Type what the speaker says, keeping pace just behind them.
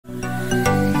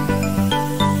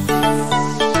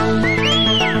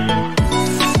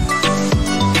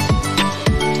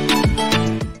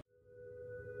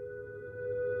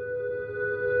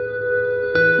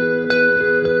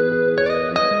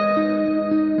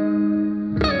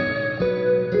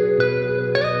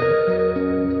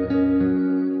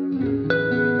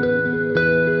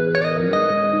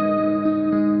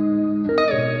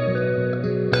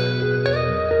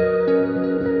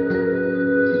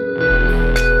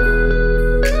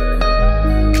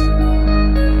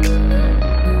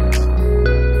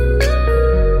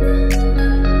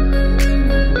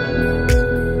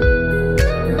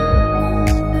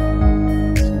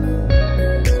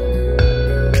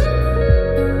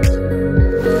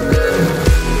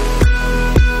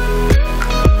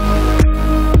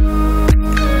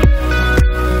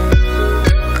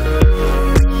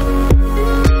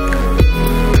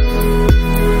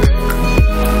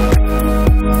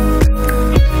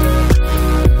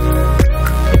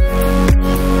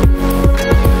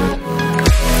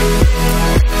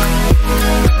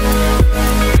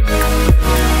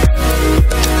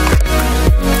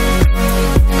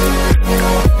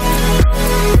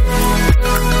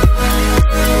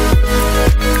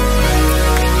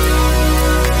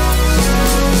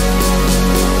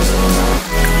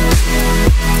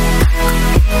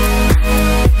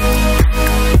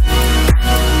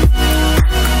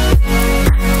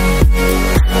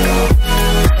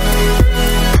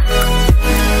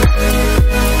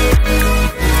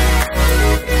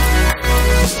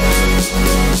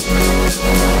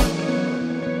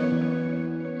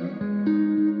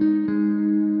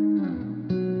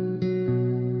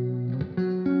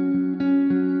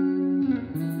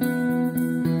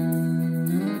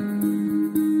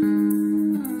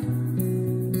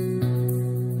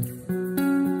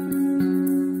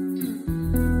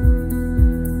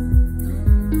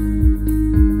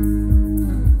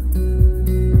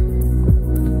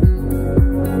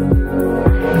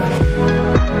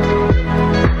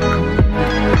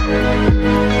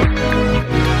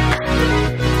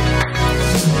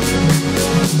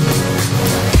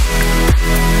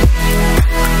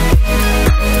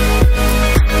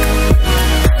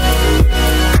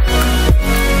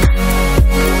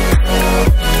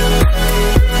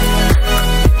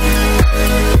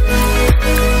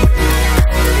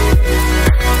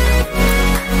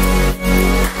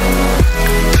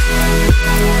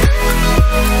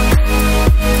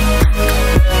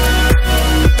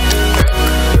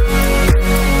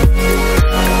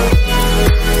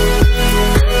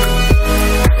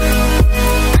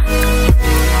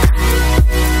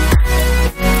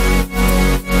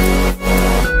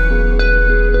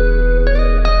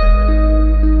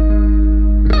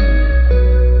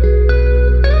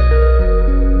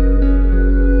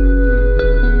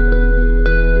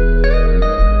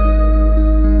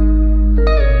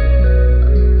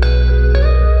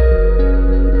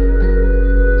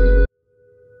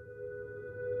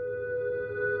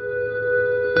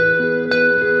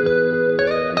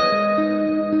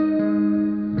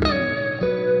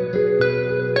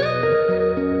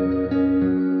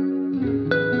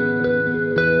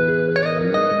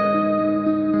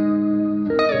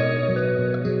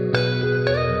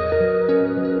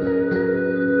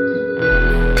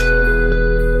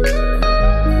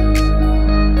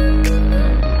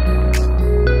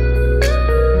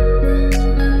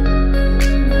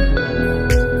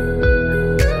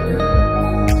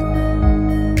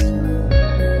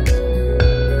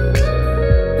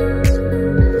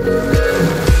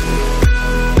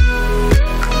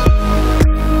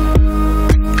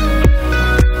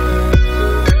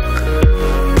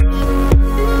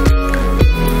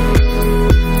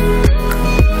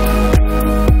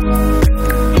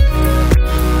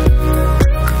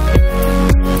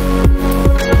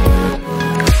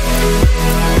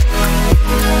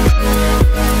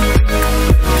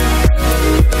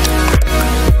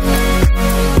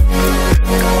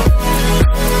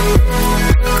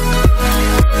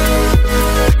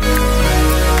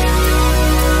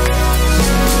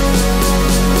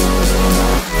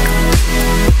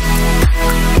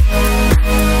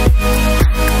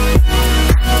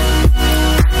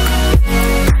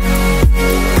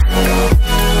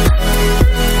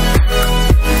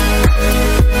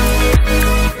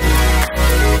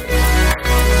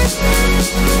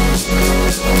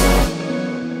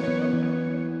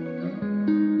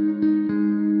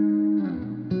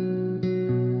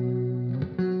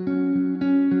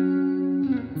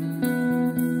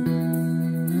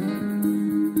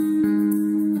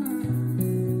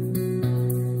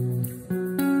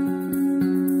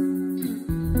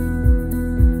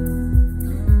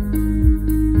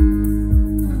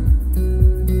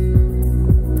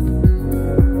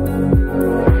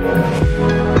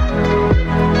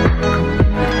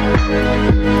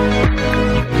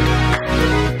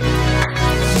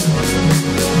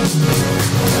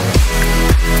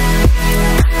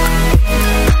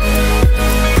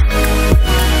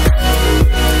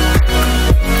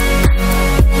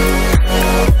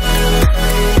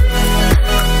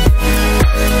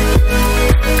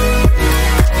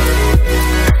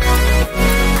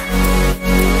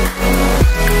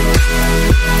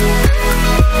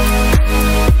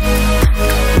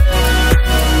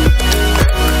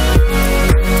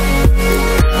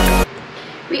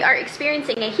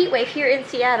heat wave here in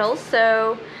Seattle,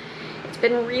 so it's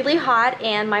been really hot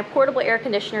and my portable air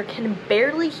conditioner can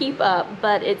barely keep up,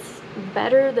 but it's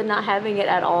better than not having it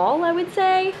at all, I would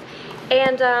say.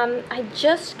 And I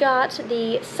just got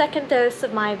the second dose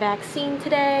of my vaccine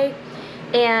today,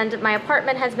 and my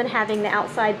apartment has been having the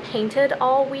outside painted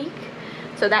all week,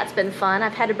 so that's been fun.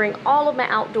 I've had to bring all of my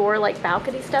outdoor like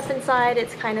balcony stuff inside.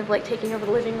 It's kind of like taking over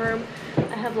the living room.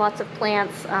 I have lots of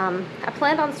plants. I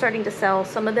planned on starting to sell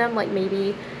some of them like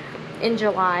maybe in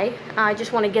July. I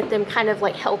just want to get them kind of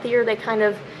like healthier. They kind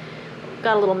of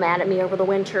got a little mad at me over the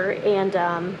winter,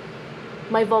 and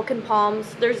my Vulcan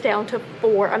palms, there's down to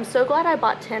 4. I'm so glad I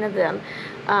bought 10 of them.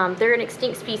 They're an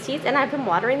extinct species, and I've been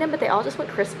watering them, but they all just went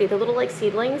crispy. They're little like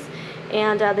seedlings,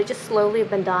 and they just slowly have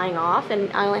been dying off, and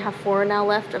I only have 4 now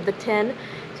left of the 10.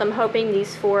 So I'm hoping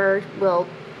these 4 will,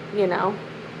 you know,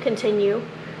 continue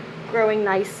growing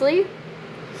nicely.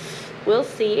 We'll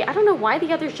see. I don't know why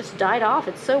the others just died off.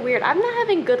 It's so weird. I'm not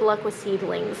having good luck with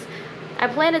seedlings. I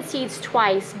planted seeds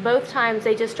twice. Both times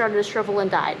they just started to shrivel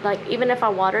and died. Like, even if I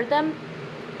watered them,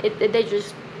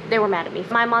 they were mad at me.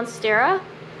 My Monstera,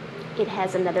 it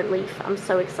has another leaf. I'm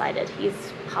so excited. He's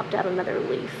popped out another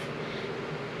leaf.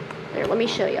 There, let me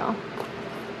show y'all.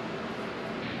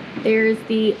 There's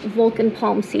the Vulcan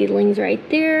palm seedlings right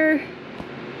there.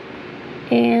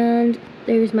 And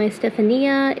there's my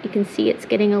Stephania. You can see it's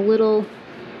getting a little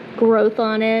growth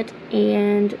on it.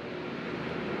 And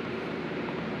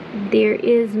there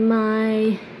is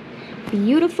my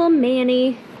beautiful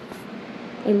Manny.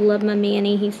 I love my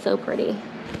Manny. He's so pretty.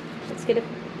 Let's get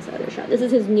this other shot. This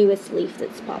is his newest leaf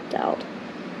that's popped out.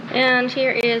 And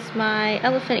here is my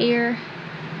elephant ear.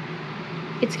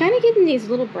 It's kind of getting these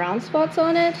little brown spots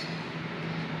on it.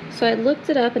 So I looked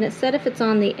it up and it said if it's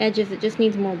on the edges, it just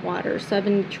needs more water. So I've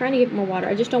been trying to get more water.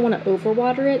 I just don't want to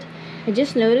overwater it. I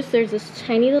just noticed there's this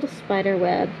tiny little spider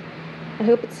web. I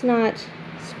hope it's not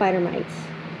spider mites,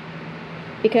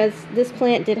 because this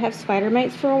plant did have spider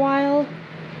mites for a while.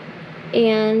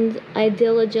 And I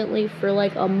diligently for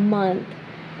like a month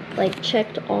like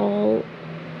checked all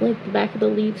like the back of the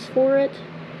leaves for it.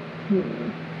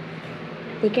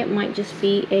 I think it might just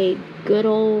be a good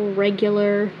old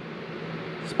regular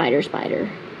spider.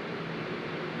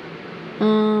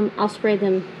 I'll spray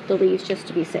the leaves just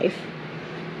to be safe.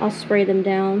 I'll spray them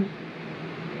down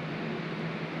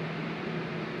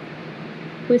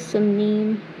with some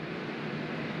neem.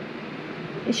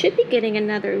 It should be getting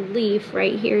another leaf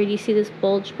right here. Do you see this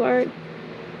bulge part?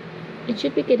 It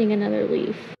should be getting another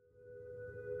leaf.